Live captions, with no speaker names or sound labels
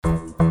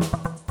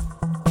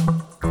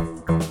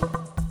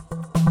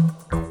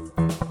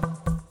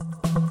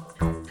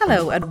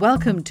Hello and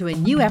welcome to a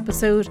new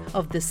episode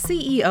of the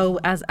CEO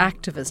as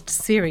Activist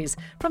series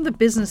from the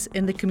Business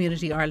in the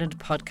Community Ireland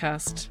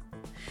podcast.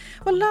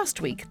 Well,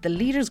 last week, the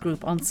Leaders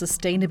Group on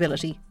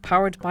Sustainability,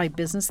 powered by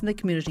Business in the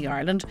Community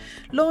Ireland,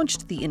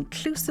 launched the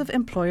Inclusive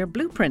Employer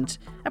Blueprint,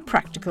 a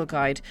practical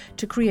guide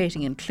to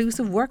creating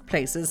inclusive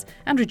workplaces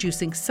and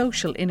reducing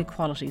social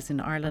inequalities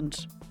in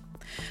Ireland.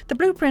 The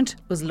blueprint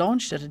was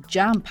launched at a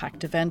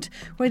jam-packed event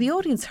where the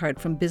audience heard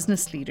from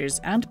business leaders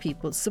and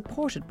people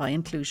supported by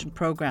inclusion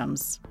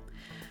programmes.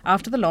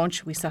 After the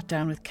launch, we sat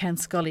down with Ken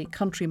Scully,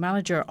 Country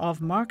Manager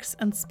of Marks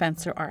 &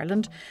 Spencer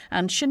Ireland,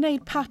 and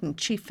Sinead Patton,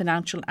 Chief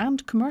Financial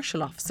and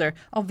Commercial Officer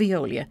of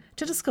Veolia,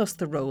 to discuss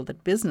the role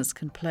that business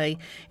can play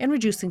in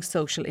reducing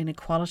social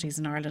inequalities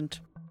in Ireland.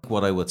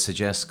 What I would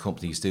suggest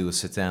companies do is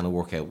sit down and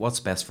work out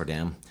what's best for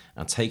them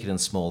and take it in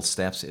small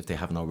steps if they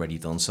haven't already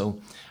done so.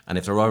 And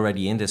if they're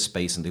already in this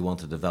space and they want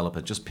to develop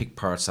it, just pick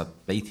parts that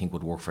they think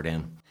would work for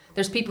them.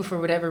 There's people for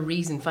whatever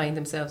reason find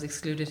themselves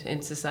excluded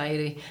in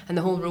society, and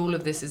the whole role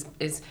of this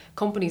is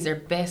companies are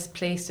best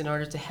placed in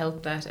order to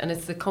help that, and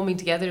it's the coming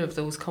together of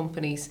those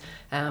companies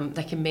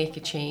that can make a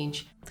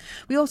change.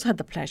 We also had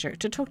the pleasure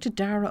to talk to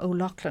Dara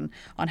O'Loughlin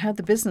on how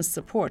the business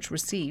support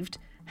received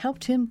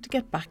helped him to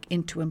get back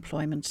into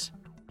employment.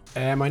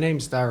 My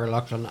name's Dara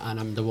O'Loughlin and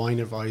I'm the wine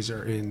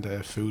advisor in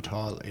the food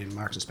hall in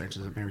Marks and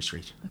Spencer's at Mary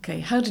Street.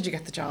 Okay, how did you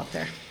get the job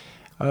there?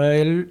 I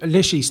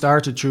initially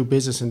started through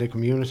Business in the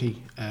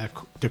Community.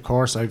 The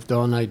course I've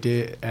done, I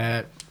did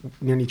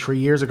nearly 3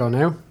 years ago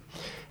now.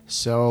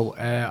 So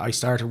I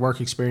started work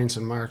experience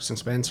in Marks and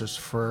Spencer's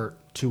for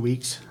 2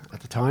 weeks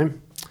at the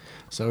time.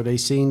 So they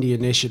seen the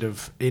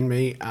initiative in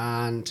me,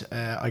 and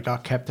I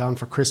got kept on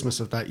for Christmas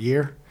of that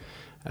year.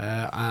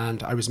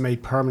 And I was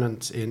made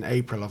permanent in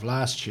April of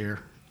last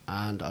year.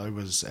 And I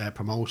was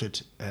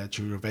promoted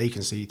through a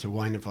vacancy to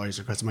wine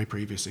advisor because of my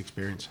previous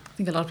experience. I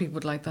think a lot of people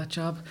would like that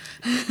job.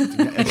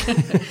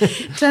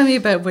 Tell me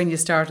about when you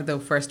started though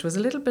first. Was it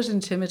a little bit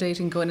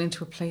intimidating going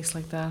into a place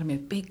like that? I mean,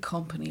 a big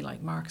company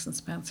like Marks and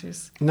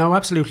Spencer's. No,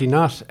 absolutely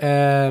not.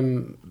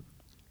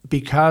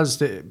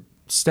 Because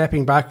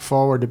stepping back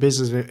forward, the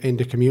business in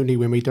the community,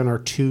 when we'd done our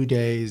 2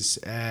 days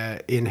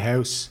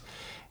in-house,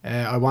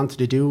 I wanted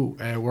to do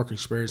work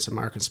experience at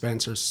Marks and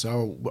Spencer's.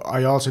 So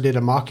I also did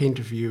a mock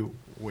interview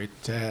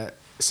with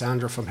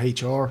Sandra from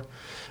HR,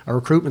 or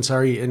recruitment,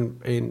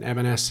 in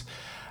M&S.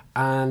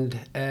 And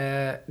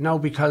no,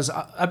 because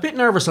a bit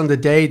nervous on the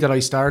day that I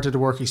started the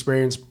work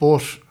experience,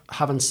 but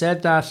having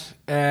said that,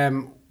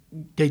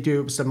 it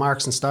was the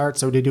Marks and Start,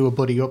 so they do a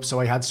buddy up. So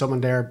I had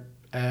someone there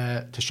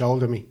to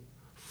shoulder me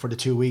for the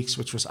 2 weeks,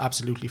 which was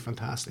absolutely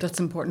fantastic.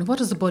 That's important. What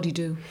does the buddy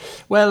do?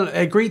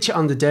 Well, greets you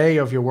on the day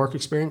of your work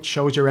experience,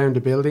 shows you around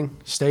the building,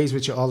 stays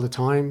with you all the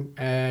time,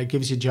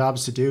 gives you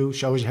jobs to do,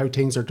 shows you how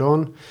things are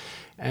done.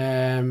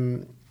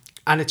 And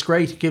it's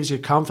great, it gives you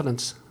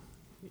confidence.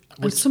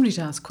 And somebody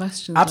to ask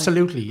questions.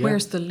 Absolutely, like, yeah.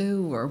 Where's the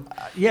loo? Or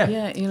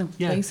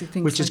basic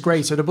things. Which is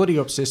great. So the buddy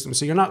up system,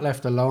 so you're not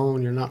left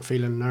alone, you're not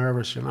feeling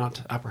nervous, you're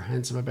not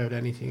apprehensive about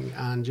anything.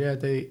 And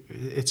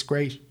it's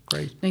great.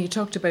 Now you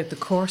talked about the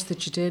course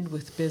that you did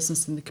with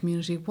Business in the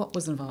Community. What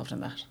was involved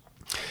in that?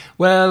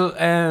 Well,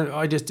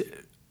 I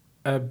did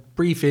a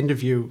brief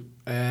interview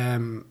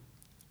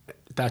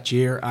that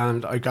year,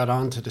 and I got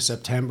on to the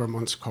September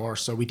month's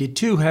course. So we did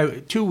 2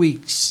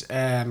 weeks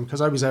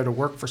because I was out of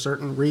work for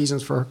certain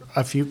reasons for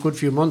a good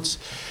few months.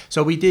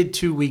 So we did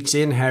 2 weeks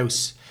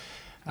in-house,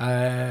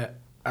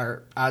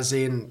 as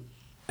in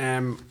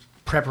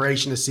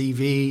preparation of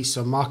CV,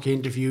 some mock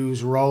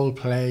interviews, role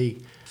play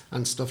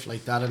and stuff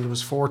like that. And there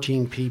was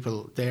 14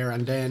 people there,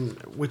 and then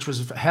which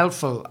was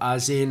helpful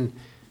as in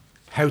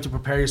how to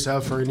prepare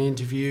yourself for an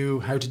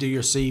interview, how to do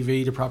your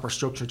CV, the proper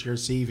structure to your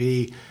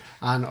CV,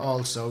 and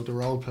also the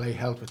role play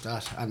helped with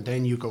that. And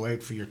then you go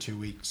out for your 2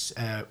 weeks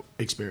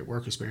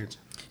work experience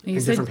in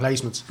different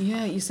placements.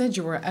 Yeah, you said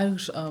you were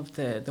out of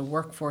the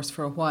workforce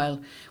for a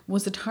while.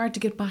 Was it hard to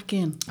get back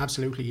in?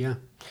 Absolutely, yeah.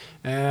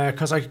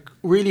 Because I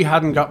really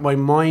hadn't got my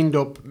mind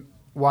up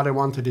what I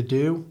wanted to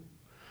do.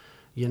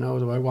 You know,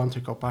 do I want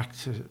to go back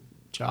to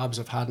jobs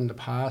I've had in the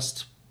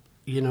past?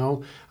 You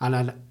know,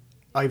 and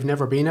I've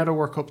never been out of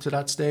work up to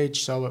that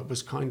stage, so it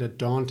was kind of a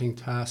daunting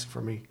task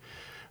for me.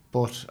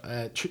 But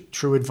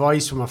through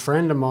advice from a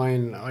friend of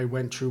mine, I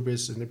went through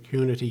Business in the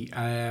Community,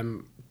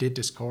 did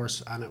this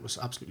course, and it was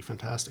absolutely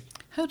fantastic.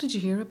 How did you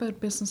hear about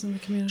Business in the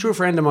Community? Through a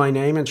friend of mine,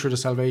 Eamon, through the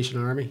Salvation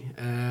Army,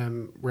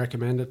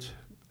 recommended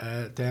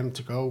them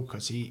to go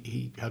because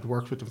he had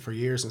worked with them for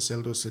years and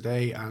still does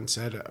today, and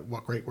said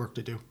what great work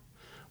to do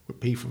with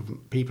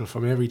people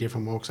from every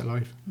different walks of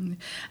life.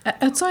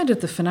 Outside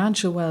of the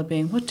financial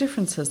well-being, what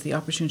difference has the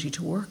opportunity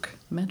to work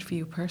meant for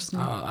you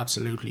personally? Oh,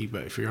 absolutely,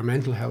 but for your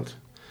mental health,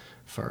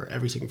 for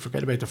everything.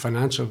 Forget about the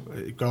financial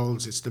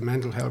goals, it's the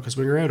mental health, because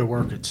when you're out of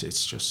work,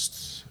 it's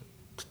just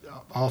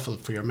awful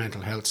for your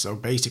mental health. So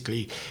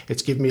basically,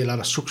 it's given me a lot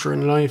of structure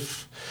in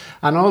life.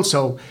 And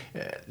also,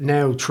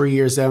 now 3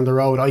 years down the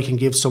road, I can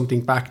give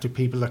something back to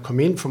people that come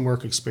in from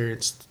work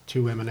experience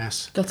to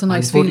M&S. That's a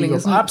nice feeling,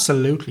 isn't it?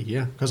 Absolutely,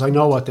 yeah, because I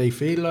know what they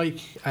feel like,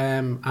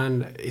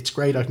 and it's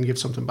great I can give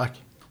something back.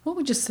 What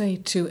would you say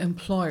to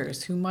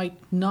employers who might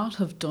not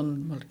have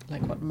done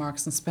like what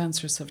Marks and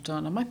Spencers have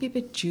done and might be a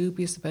bit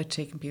dubious about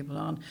taking people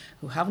on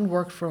who haven't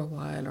worked for a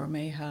while or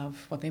may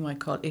have what they might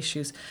call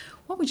issues?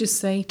 What would you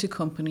say to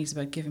companies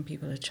about giving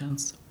people a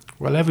chance?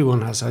 Well,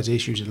 everyone has had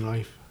issues in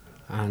life,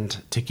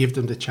 and to give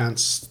them the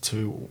chance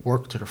to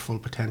work to their full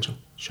potential,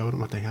 show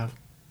them what they have.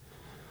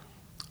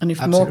 And if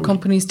Absolutely. more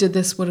companies did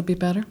this, would it be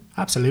better?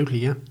 Absolutely,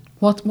 yeah.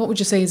 What would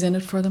you say is in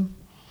it for them?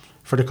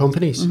 For the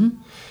companies? Mm-hmm.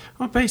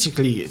 Well,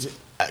 basically, it's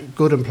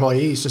good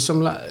employees. There's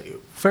some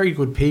very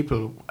good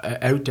people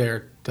out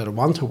there that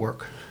want to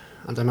work,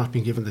 and they're not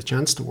being given the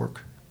chance to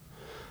work.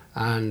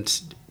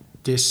 And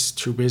this,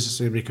 through Business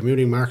in the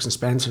Community, Marks and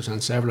Spencers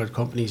and several other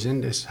companies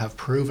in this have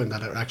proven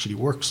that it actually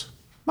works.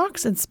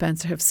 Marks and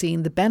Spencer have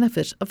seen the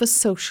benefit of a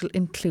social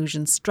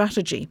inclusion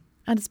strategy,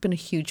 and it's been a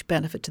huge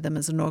benefit to them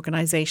as an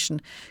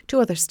organisation, to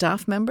other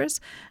staff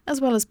members, as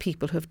well as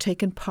people who have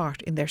taken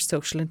part in their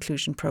social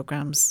inclusion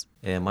programmes.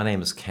 My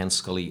name is Ken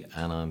Scully,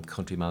 and I'm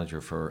Country Manager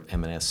for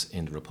M&S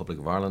in the Republic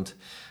of Ireland,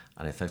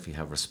 and I effectively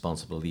have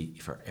responsibility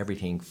for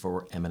everything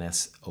for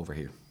M&S over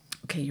here.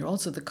 Okay, you're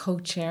also the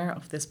co-chair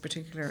of this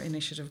particular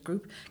initiative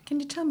group. Can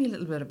you tell me a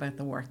little bit about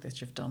the work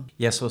that you've done?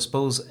 Yeah, so I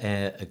suppose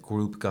a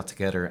group got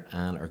together,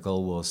 and our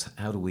goal was,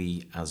 how do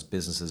we as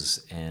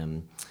businesses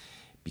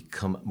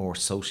become more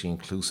socially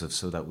inclusive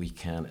so that we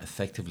can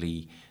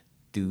effectively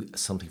do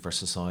something for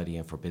society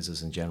and for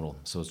business in general.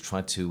 So it's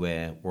trying to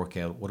work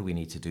out what do we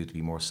need to do to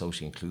be more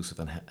socially inclusive,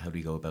 and how do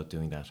we go about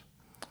doing that.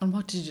 And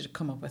what did you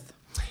come up with?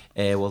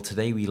 Well,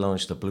 today we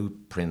launched a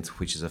blueprint,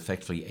 which is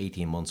effectively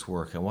 18 months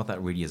work. And what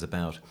that really is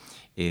about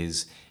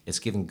is it's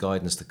giving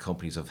guidance to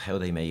companies of how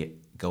they may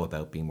go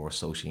about being more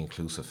socially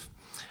inclusive.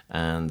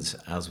 And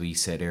as we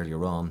said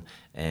earlier on,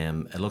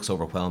 it looks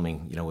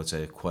overwhelming. You know, it's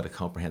quite a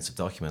comprehensive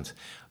document,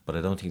 but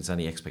I don't think there's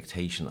any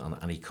expectation on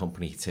any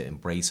company to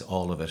embrace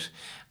all of it.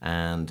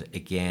 And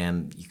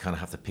again, you kind of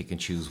have to pick and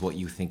choose what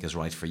you think is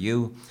right for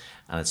you.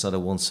 And it's not a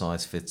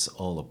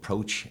one-size-fits-all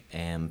approach.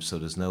 So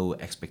there's no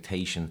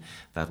expectation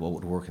that what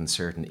would work in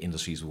certain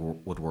industries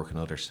would work in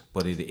others.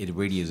 But it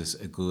really is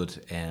a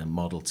good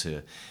model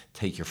to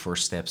take your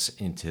first steps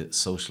into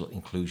social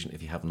inclusion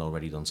if you haven't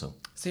already done so.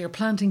 So you're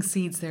planting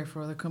seeds there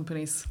for other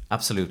companies.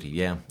 Absolutely,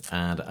 yeah.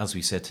 And as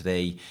we said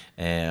today,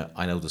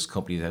 I know there's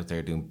companies out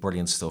there doing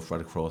brilliant stuff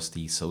right across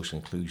the social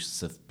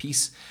inclusive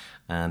piece.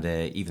 And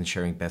even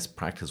sharing best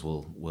practice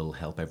will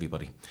help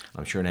everybody.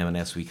 I'm sure in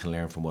M&S we can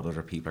learn from what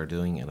other people are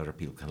doing, and other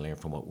people can learn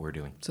from what we're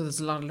doing. So there's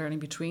a lot of learning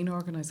between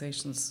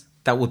organisations.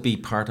 That would be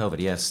part of it,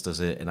 yes. There's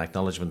an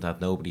acknowledgement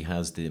that nobody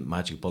has the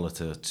magic bullet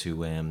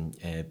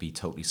to be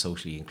totally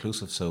socially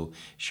inclusive. So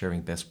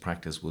sharing best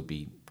practice would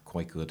be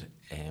quite good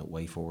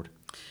way forward.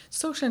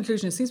 Social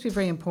inclusion, it seems to be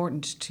very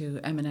important to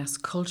M&S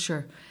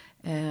culture,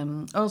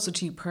 also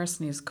to you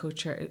personally as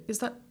co-chair. Is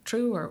that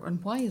true,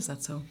 and why is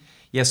that so?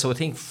 Yeah, so I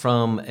think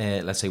from,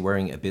 let's say,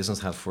 wearing a business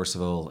hat, first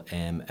of all,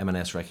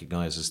 M&S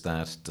recognises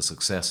that the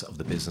success of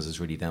the business is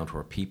really down to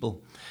our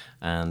people.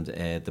 And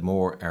the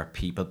more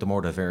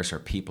diverse our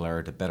people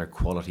are, the better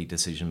quality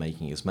decision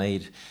making is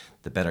made,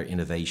 the better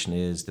innovation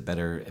is, the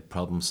better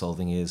problem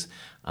solving is,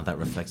 and that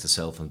reflects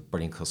itself in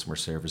brilliant customer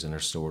service in our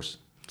stores.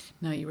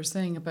 Now, you were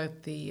saying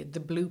about the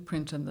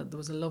blueprint, and that there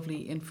was a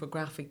lovely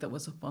infographic that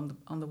was up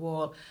on the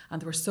wall,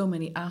 and there were so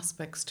many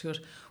aspects to it.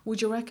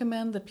 Would you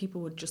recommend that people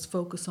would just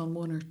focus on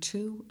one or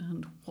two,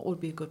 and what would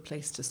be a good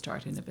place to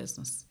start in a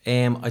business?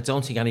 I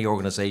don't think any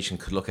organisation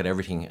could look at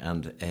everything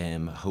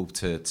and hope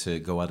to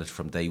go at it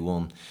from day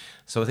one.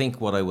 So I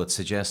think what I would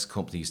suggest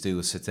companies do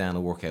is sit down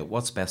and work out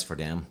what's best for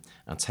them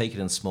and take it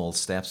in small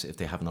steps if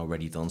they haven't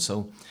already done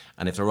so.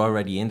 And if they're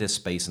already in this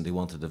space and they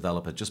want to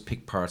develop it, just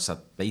pick parts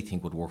that they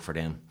think would work for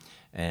them.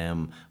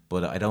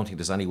 But I don't think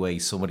there's any way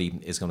somebody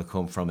is going to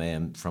come from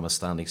a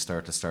standing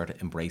start to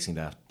start embracing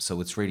that. So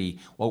it's really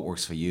what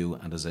works for you,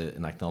 and there's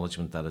an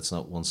acknowledgement that it's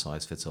not one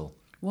size fits all.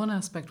 One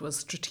aspect was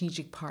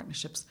strategic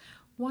partnerships.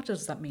 What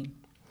does that mean?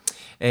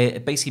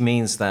 It basically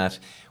means that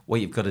what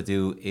you've got to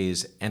do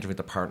is enter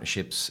into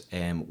partnerships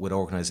with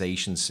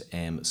organisations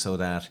so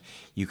that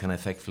you can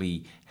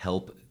effectively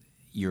help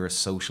your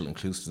social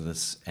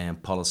inclusiveness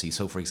policy.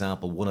 So, for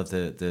example, one of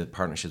the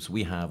partnerships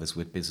we have is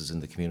with Business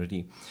in the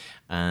Community,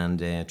 and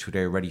through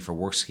their Ready for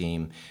Work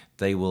scheme,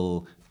 they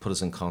will put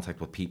us in contact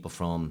with people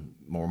from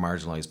more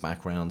marginalised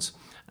backgrounds,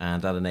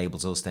 and that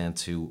enables us then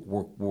to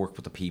work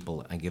with the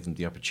people and give them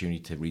the opportunity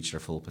to reach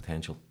their full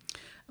potential.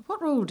 What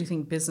role do you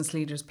think business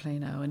leaders play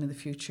now and in the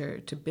future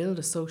to build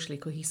a socially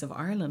cohesive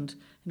Ireland,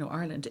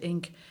 Ireland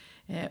Inc.,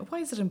 Why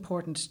is it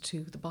important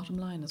to the bottom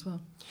line as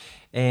well?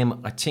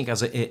 I think,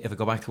 if I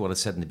go back to what I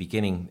said in the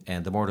beginning,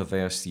 the more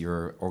diverse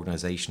your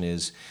organisation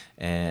is,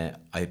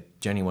 I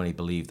genuinely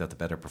believe that the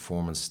better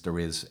performance there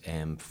is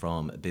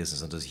from a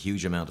business, and there's a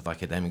huge amount of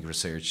academic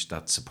research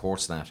that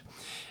supports that.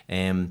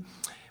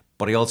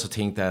 But I also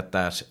think that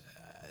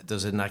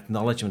there's an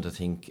acknowledgement, I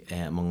think,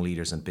 among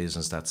leaders in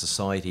business that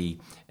society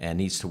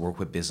needs to work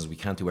with business. We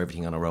can't do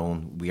everything on our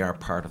own. We are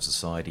part of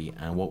society,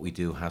 and what we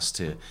do has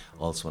to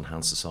also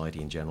enhance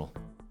society in general.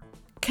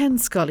 Ken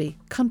Scully,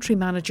 Country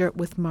Manager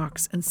with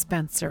Marks &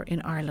 Spencer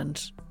in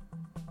Ireland.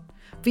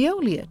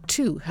 Veolia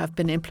too have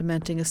been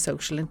implementing a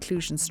social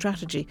inclusion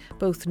strategy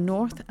both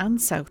north and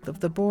south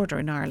of the border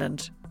in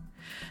Ireland.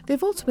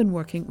 They've also been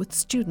working with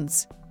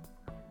students.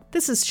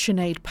 This is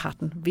Sinead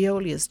Patton,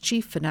 Veolia's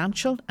Chief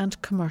Financial and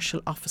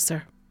Commercial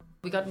Officer.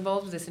 We got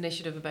involved with this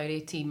initiative about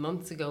 18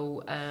 months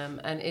ago,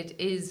 and it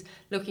is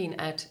looking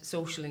at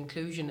social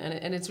inclusion,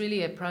 and it's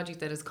really a project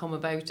that has come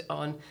about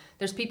on,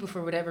 there's people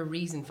for whatever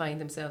reason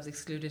find themselves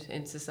excluded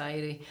in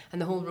society,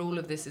 and the whole role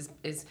of this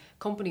is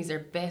companies are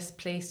best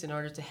placed in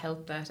order to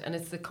help that, and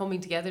it's the coming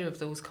together of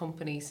those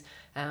companies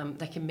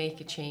that can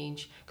make a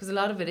change, because a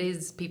lot of it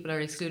is people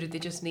are excluded, they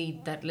just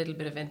need that little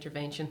bit of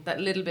intervention,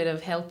 that little bit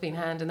of helping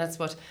hand, and that's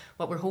what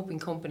we're hoping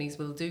companies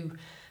will do.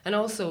 And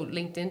also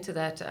linked into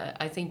that,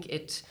 I think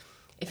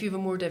if you have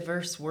a more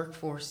diverse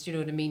workforce, you know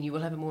what I mean, you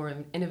will have a more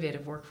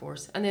innovative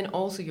workforce. And then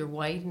also you're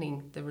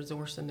widening the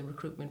resource and the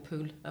recruitment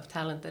pool of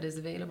talent that is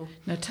available.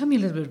 Now tell me a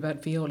little bit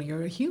about Veolia.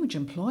 You're a huge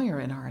employer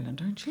in Ireland,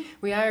 aren't you?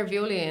 We are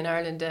Veolia in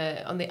Ireland.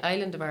 On the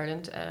island of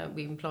Ireland,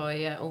 we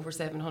employ over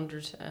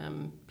 700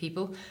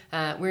 people.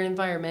 We're an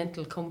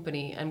environmental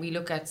company, and we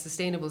look at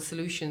sustainable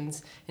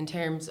solutions in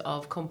terms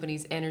of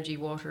companies' energy,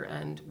 water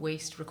and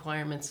waste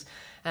requirements.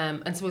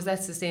 And so as that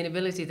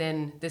sustainability,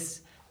 then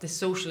this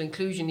social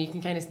inclusion, you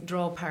can kind of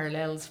draw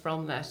parallels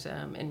from that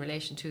in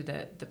relation to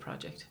the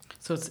project.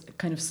 So it's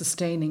kind of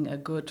sustaining a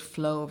good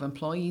flow of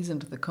employees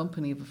into the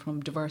company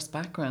from diverse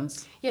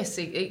backgrounds. Yes,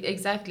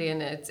 exactly,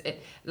 and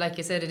like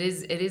I said, it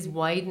is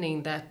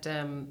widening that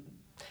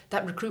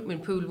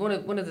recruitment pool.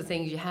 One of the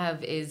things you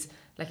have is,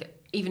 like,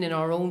 even in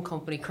our own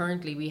company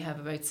currently, we have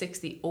about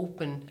 60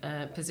 open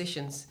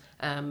positions,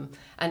 and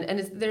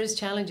there is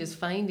challenges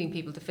finding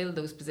people to fill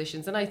those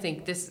positions. And I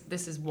think this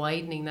is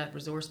widening that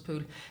resource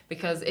pool,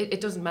 because it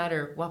doesn't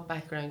matter what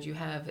background you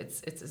have.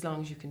 It's as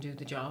long as you can do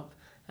the job,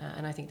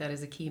 and I think that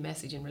is a key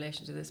message in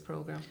relation to this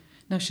programme.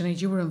 Now,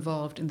 Sinead, you were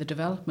involved in the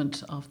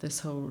development of this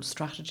whole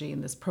strategy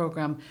in this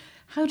programme.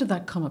 How did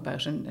that come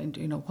about, and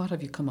what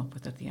have you come up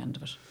with at the end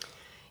of it?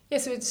 Yeah,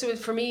 so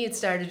for me, it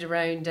started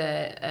around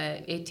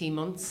 18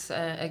 months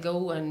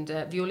ago, and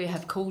Veolia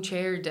have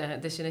co-chaired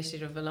this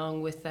initiative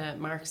along with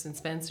Marks &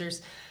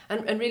 Spencer's,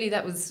 and really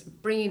that was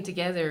bringing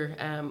together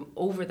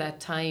over that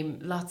time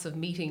lots of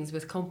meetings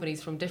with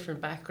companies from different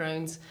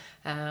backgrounds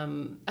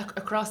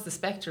across the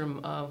spectrum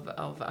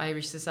of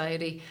Irish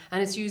society,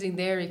 and it's using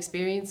their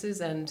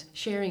experiences and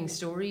sharing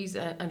stories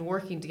and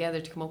working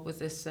together to come up with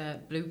this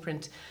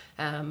blueprint.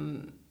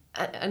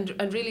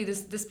 And really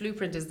this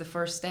blueprint is the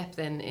first step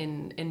then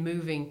in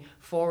moving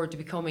forward to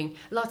becoming,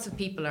 lots of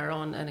people are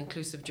on an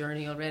inclusive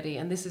journey already,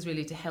 and this is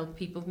really to help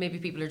people. Maybe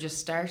people are just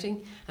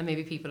starting, and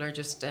maybe people are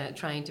just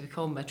trying to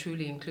become a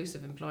truly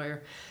inclusive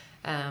employer.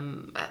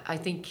 I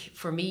think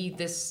for me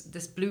this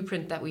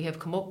blueprint that we have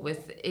come up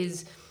with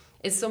is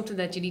something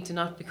that you need to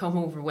not become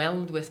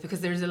overwhelmed with,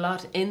 because there's a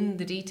lot in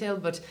the detail,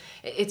 but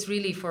it's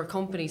really for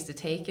companies to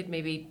take it,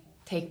 maybe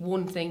take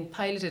one thing,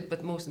 pilot it,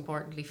 but most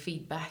importantly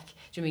feedback.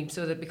 Do you mean,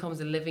 so that it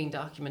becomes a living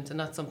document and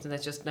not something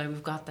that's just, now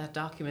we've got that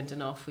document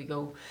and off we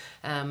go.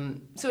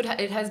 So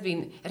it has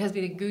been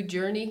a good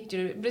journey. Do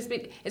you know,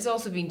 but it's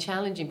also been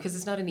challenging, because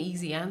it's not an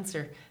easy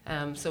answer.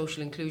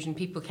 Social inclusion,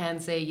 people can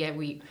say, yeah,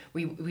 we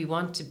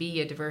want to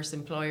be a diverse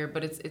employer,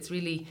 but it's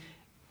really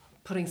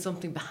putting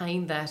something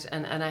behind that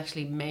and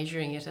actually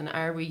measuring it, and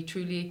are we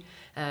truly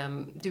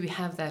do we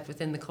have that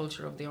within the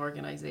culture of the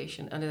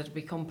organisation, and it'll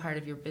become part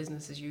of your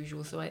business as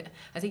usual. So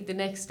I think the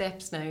next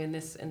steps now in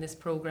this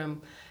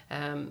programme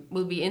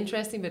will be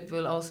interesting, but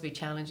will also be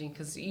challenging,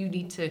 because you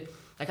need to,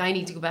 like, I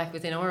need to go back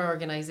within our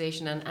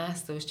organisation and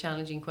ask those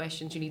challenging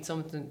questions. You need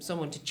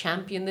someone to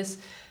champion this.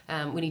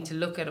 We need to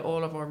look at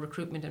all of our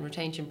recruitment and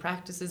retention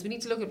practices. We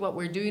need to look at what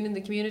we're doing in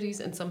the communities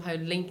and somehow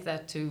link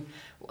that to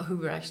who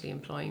we're actually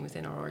employing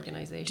within our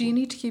organisation. Do you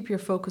need to keep your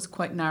focus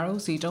quite narrow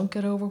so you don't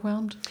get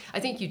overwhelmed? I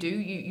think you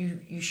do.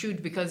 You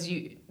should, because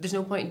there's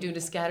no point in doing a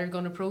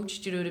scattergun approach.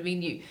 Do you know what I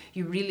mean?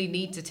 You really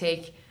need to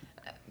take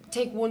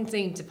one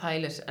thing to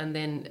pilot, and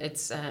then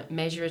it's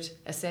measure it,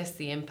 assess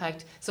the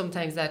impact.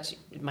 Sometimes that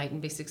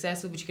mightn't be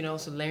successful, but you can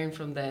also learn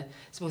from the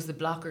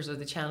blockers or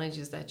the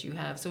challenges that you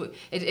have. So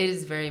it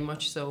is very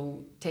much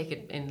so, take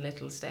it in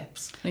little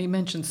steps. Now, you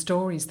mentioned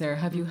stories there.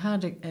 Have you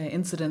had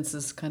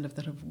incidences kind of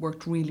that have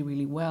worked really,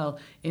 really well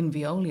in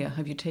Veolia?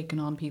 Have you taken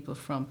on people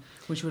from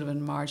which would have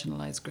been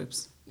marginalised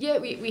groups? Yeah,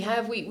 we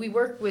have. We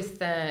work with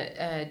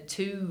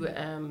two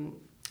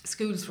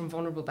schools from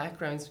vulnerable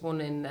backgrounds, one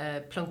in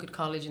Plunkett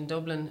College in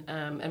Dublin,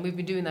 and we've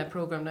been doing that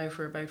programme now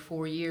for about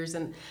 4 years,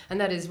 and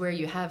that is where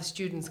you have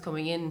students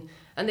coming in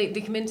and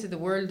they come into the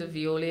world of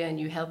Veolia, and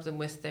you help them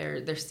with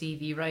their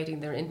CV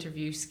writing, their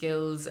interview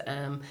skills,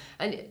 and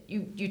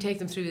you take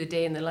them through the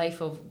day in the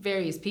life of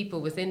various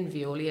people within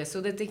Veolia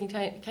so that they can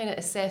kind of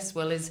assess,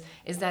 well, is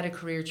that a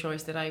career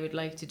choice that I would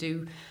like to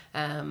do?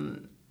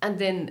 And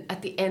then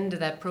at the end of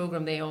that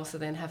programme, they also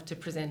then have to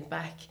present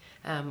back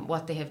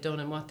what they have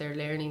done and what their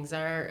learnings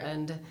are.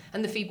 And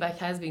the feedback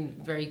has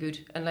been very good.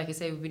 And like I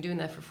say, we've been doing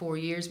that for 4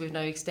 years. We've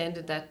now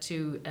extended that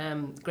to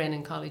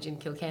Grennan College in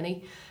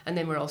Kilkenny. And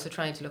then we're also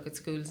trying to look at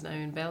schools now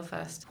in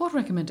Belfast. What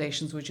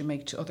recommendations would you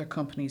make to other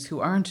companies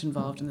who aren't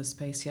involved in this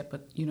space yet,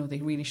 but they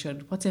really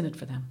should? What's in it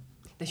for them?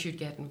 They should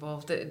get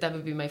involved. That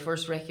would be my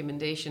first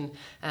recommendation,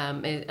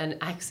 and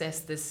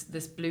access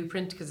this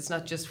blueprint, because it's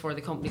not just for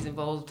the companies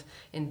involved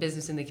in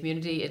business in the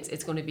community.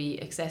 It's going to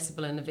be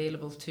accessible and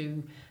available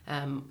to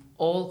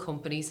all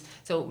companies.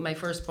 So my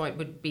first point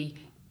would be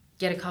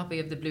get a copy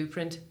of the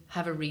blueprint,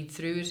 have a read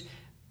through it,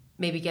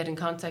 maybe get in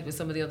contact with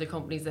some of the other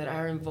companies that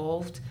are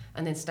involved,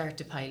 and then start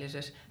to pilot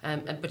it.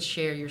 But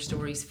share your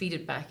stories, feed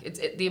it back.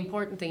 The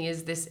important thing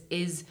is this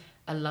is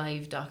a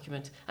live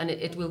document, and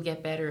it will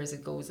get better as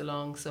it goes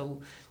along.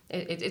 So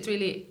it's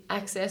really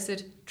access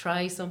it,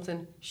 try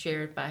something,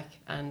 share it back,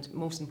 and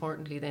most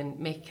importantly then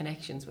make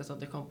connections with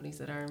other companies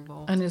that are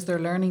involved. And is there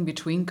learning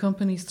between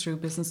companies through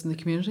business in the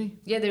community?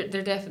 Yeah,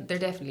 there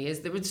definitely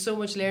is. There was so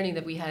much learning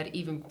that we had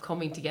even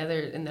coming together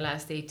in the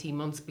last 18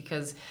 months,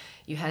 because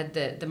you had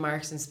the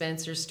Marks and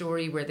Spencer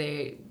story where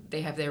they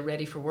have their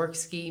ready for work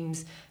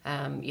schemes.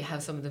 You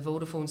have some of the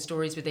Vodafone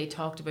stories where they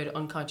talked about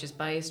unconscious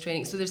bias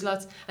training. So there's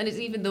lots, and it's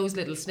even those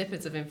little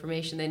snippets of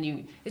information,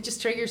 then it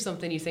just triggers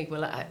something. You think,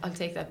 well, I'll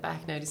take that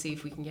back now to see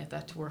if we can get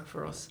that to work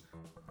for us.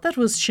 That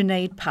was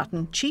Sinead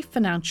Patton, Chief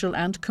Financial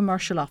and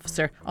Commercial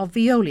Officer of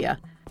Veolia.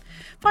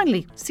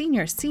 Finally,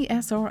 Senior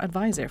CSR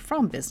Advisor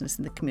from Business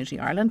in the Community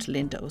Ireland,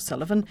 Linda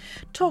O'Sullivan,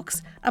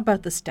 talks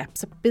about the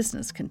steps a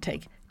business can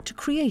take to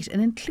create an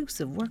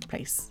inclusive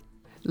workplace.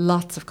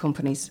 Lots of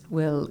companies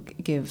will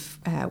give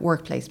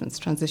work placements,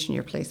 transition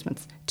year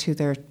placements, to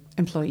their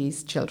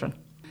employees' children.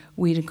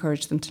 We'd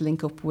encourage them to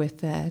link up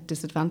with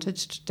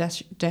disadvantaged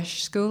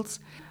DESH schools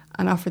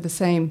and offer the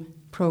same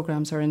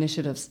programmes or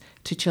initiatives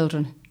to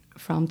children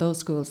from those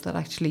schools that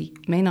actually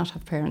may not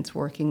have parents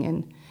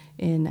working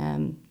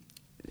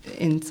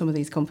in some of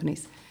these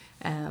companies.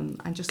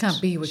 And just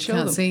can't be what you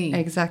can't see.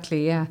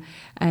 Exactly, yeah.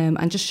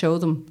 And just show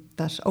them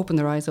that, open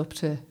their eyes up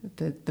to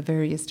the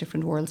various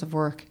different worlds of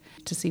work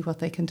to see what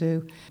they can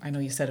do. I know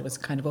you said it was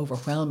kind of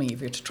overwhelming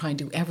if you're to try and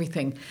do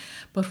everything,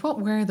 but what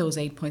were those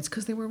 8 points?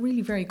 Because they were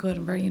really very good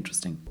and very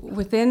interesting.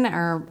 Within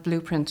our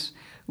blueprint,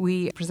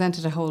 we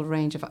presented a whole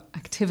range of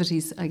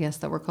activities, I guess,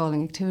 that we're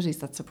calling activities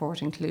that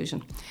support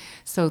inclusion.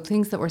 So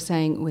things that we're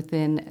saying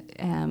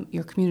within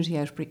your community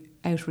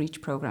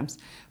outreach programmes.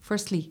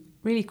 Firstly,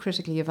 really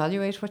critically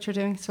evaluate what you're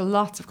doing. So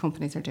lots of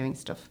companies are doing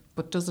stuff,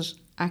 but does it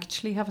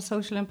actually have a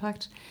social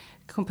impact?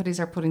 Companies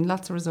are putting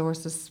lots of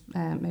resources,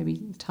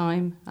 maybe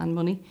time and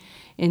money,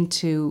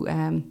 into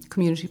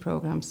community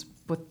programmes,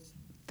 but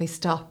they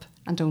stop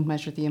and don't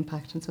measure the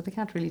impact, and so they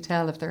can't really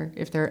tell if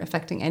they're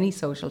affecting any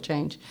social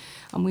change.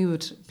 And we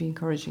would be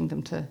encouraging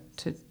them to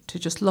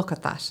just look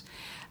at that,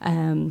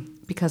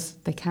 because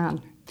they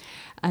can.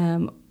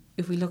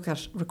 If we look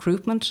at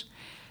recruitment,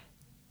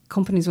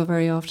 companies will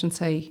very often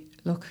say,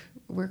 look,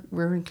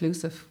 we're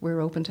inclusive,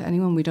 we're open to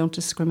anyone, we don't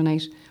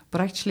discriminate. But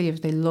actually,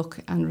 if they look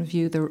and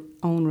review their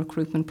own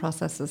recruitment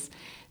processes,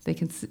 they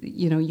can,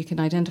 you can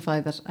identify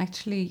that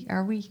actually,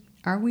 are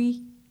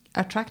we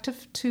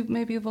attractive to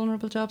maybe a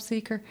vulnerable job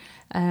seeker,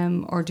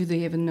 or do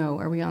they even know?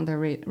 Are we on their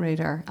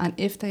radar? And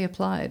if they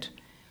applied,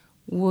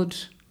 would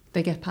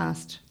they get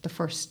past the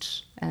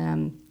first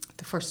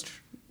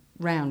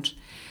round?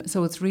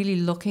 So it's really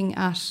looking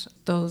at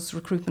those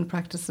recruitment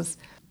practices.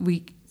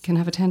 We can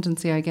have a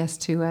tendency, I guess,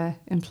 to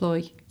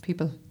employ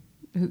people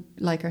who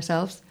like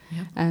ourselves.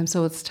 Yeah.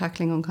 So it's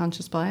tackling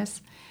unconscious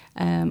bias,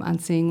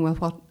 and seeing, well,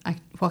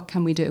 what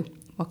can we do?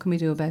 What can we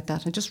do about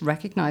that? And just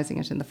recognising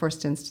it in the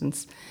first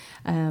instance.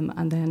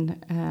 And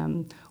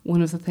then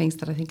one of the things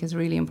that I think is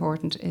really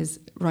important is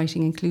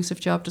writing inclusive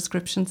job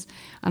descriptions,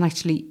 and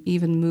actually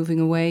even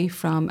moving away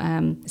from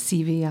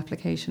CV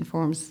application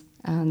forms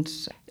and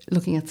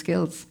looking at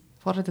skills.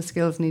 What are the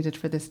skills needed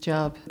for this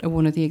job?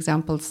 One of the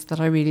examples that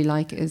I really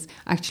like is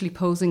actually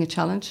posing a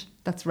challenge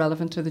that's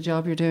relevant to the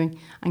job you're doing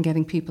and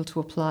getting people to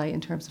apply in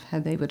terms of how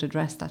they would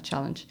address that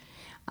challenge,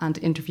 and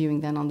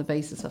interviewing then on the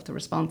basis of the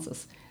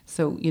responses.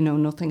 So you know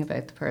nothing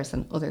about the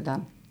person other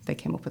than they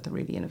came up with a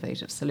really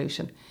innovative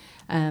solution.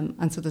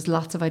 And so there's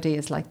lots of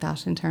ideas like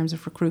that in terms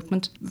of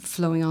recruitment.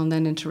 Flowing on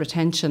then into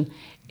retention,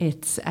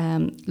 it's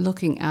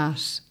looking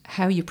at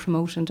how you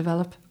promote and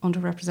develop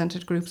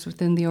underrepresented groups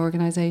within the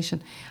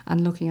organisation,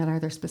 and looking at, are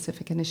there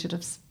specific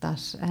initiatives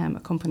that a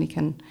company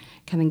can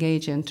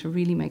engage in to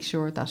really make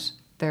sure that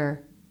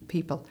their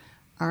people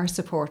are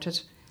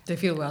supported. They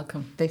feel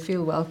welcome. They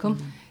feel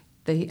welcome.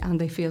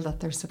 they feel that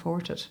they're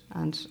supported.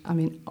 And I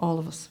mean, all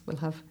of us will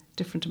have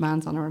different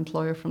demands on our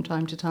employer from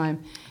time to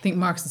time. I think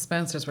Marks and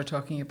Spencer's were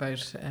talking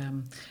about,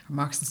 or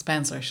Marks and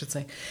Spencer, I should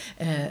say,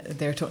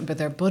 they're talking about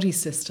their buddy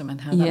system and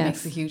how that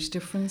makes a huge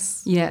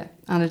difference. Yeah,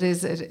 and it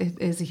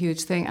is a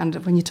huge thing. And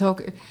when you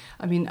talk,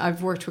 I mean,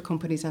 I've worked with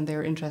companies and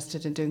they're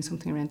interested in doing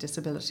something around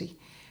disability,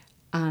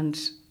 and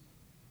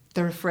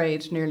they're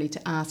afraid nearly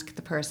to ask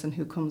the person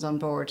who comes on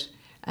board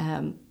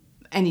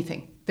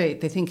anything. They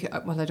think,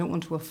 well, I don't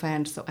want to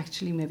offend, so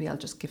actually maybe I'll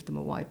just give them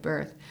a wide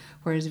berth.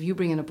 Whereas if you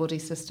bring in a buddy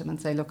system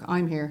and say, look,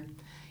 I'm here,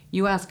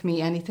 you ask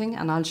me anything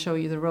and I'll show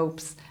you the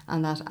ropes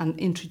and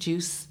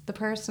introduce the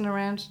person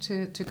around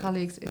to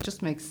colleagues, it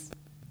just makes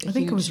I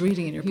think I was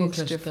reading in your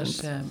booklet that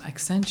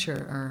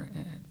Accenture are,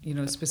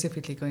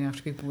 specifically going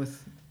after people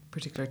with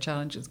particular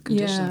challenges,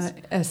 conditions.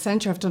 Yeah,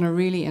 Accenture have done a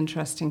really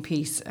interesting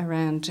piece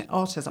around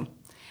autism.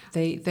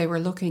 They were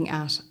looking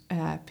at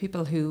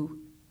people who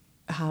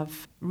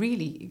have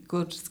really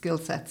good skill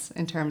sets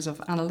in terms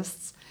of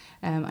analysts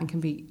and can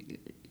be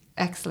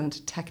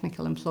excellent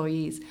technical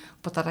employees,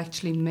 but that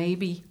actually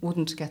maybe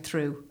wouldn't get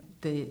through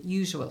the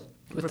usual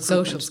with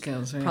social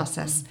skills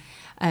process.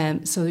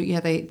 So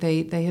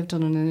they have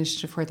done an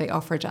initiative where they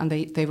offered, and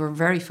they were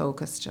very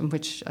focused, and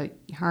which I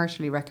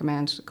heartily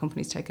recommend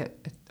companies take a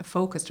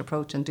focused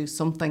approach and do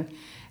something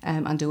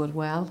and do it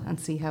well and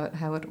see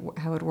how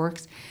it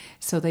works.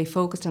 So they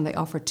focused and they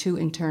offered 2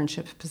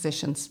 internship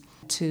positions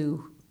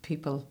to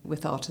people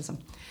with autism.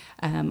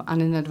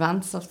 And in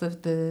advance of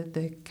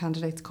the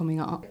candidates coming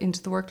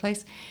into the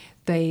workplace,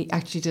 they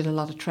actually did a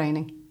lot of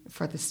training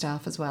for the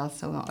staff as well.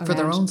 So for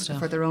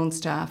their own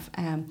staff.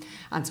 And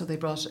so they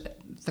brought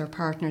their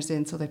partners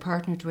in. So they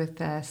partnered with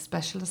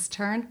Specialist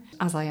Turn,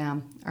 as I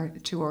Am, are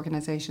 2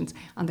 organisations,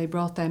 and they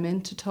brought them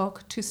in to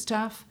talk to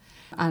staff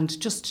and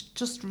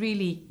just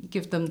really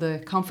give them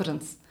the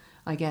confidence,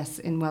 I guess,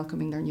 in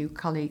welcoming their new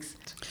colleagues.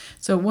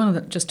 So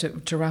just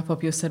to wrap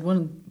up, you said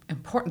one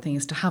important thing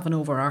is to have an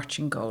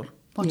overarching goal.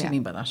 What do you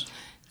mean by that?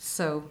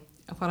 So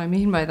what I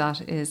mean by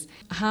that is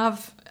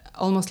have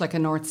almost like a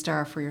North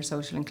Star for your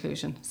social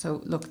inclusion.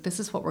 So look, this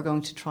is what we're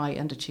going to try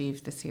and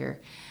achieve this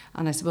year.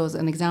 And I suppose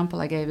an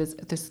example I gave is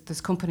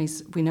there's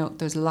companies, we know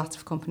there's lots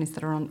of companies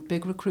that are on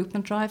big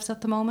recruitment drives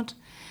at the moment.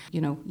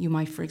 You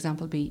might, for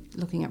example, be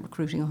looking at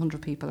recruiting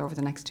 100 people over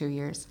the next 2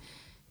 years.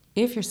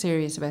 If you're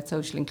serious about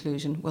social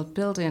inclusion, we'll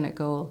build in a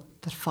goal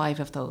that 5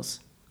 of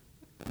those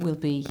will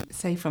be,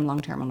 say, from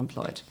long-term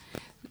unemployed.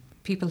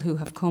 People who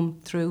have come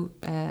through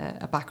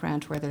a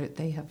background where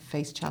they have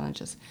faced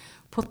challenges.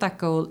 Put that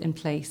goal in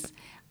place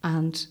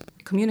and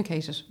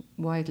communicate it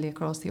widely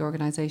across the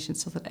organisation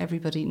so that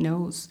everybody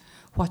knows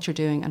what you're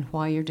doing and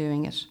why you're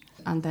doing it.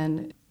 And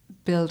then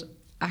build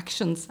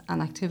actions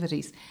and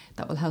activities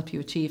that will help you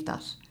achieve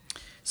that.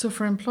 So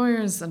for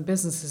employers and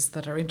businesses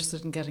that are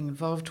interested in getting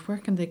involved, where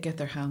can they get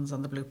their hands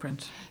on the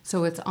blueprint?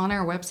 So it's on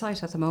our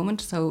website at the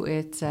moment. So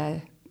it's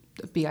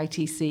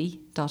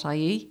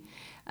bitc.ie.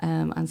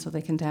 And so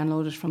they can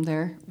download it from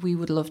there. We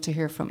would love to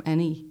hear from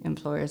any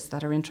employers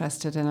that are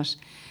interested in it.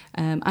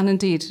 And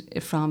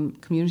indeed from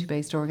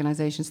community-based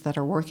organisations that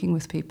are working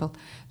with people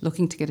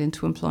looking to get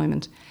into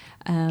employment.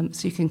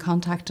 So you can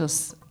contact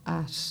us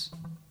at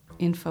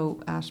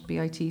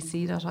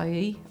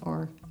info@bitc.ie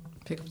or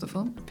pick up the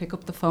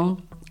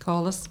phone,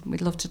 call us.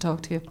 We'd love to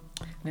talk to you.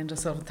 Linda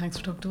Sullivan, thanks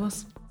for talking to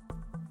us.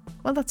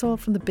 Well, that's all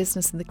from the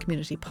Business in the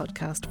Community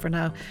podcast for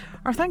now.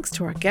 Our thanks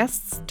to our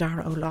guests,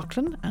 Dara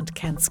O'Loughlin and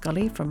Ken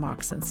Scully from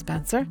Marks and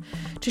Spencer,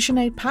 to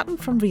Sinead Patton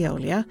from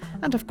Veolia,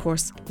 and of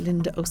course,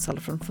 Linda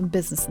O'Sullivan from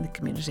Business in the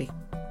Community.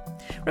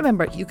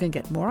 Remember, you can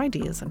get more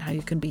ideas on how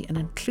you can be an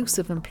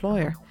inclusive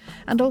employer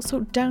and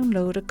also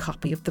download a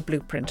copy of the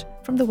blueprint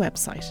from the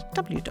website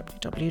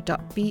www.bitc.ie.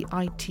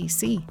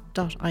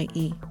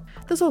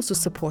 There's also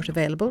support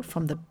available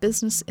from the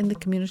Business in the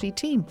Community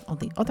team on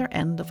the other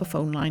end of a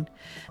phone line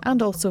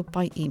and also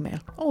by email.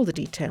 All the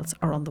details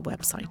are on the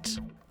website.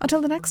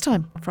 Until the next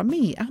time, from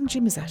me,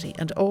 Angie Mazzetti,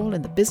 and all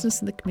in the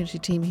Business in the Community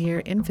team here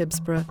in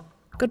Phibsborough,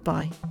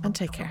 goodbye and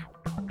take care.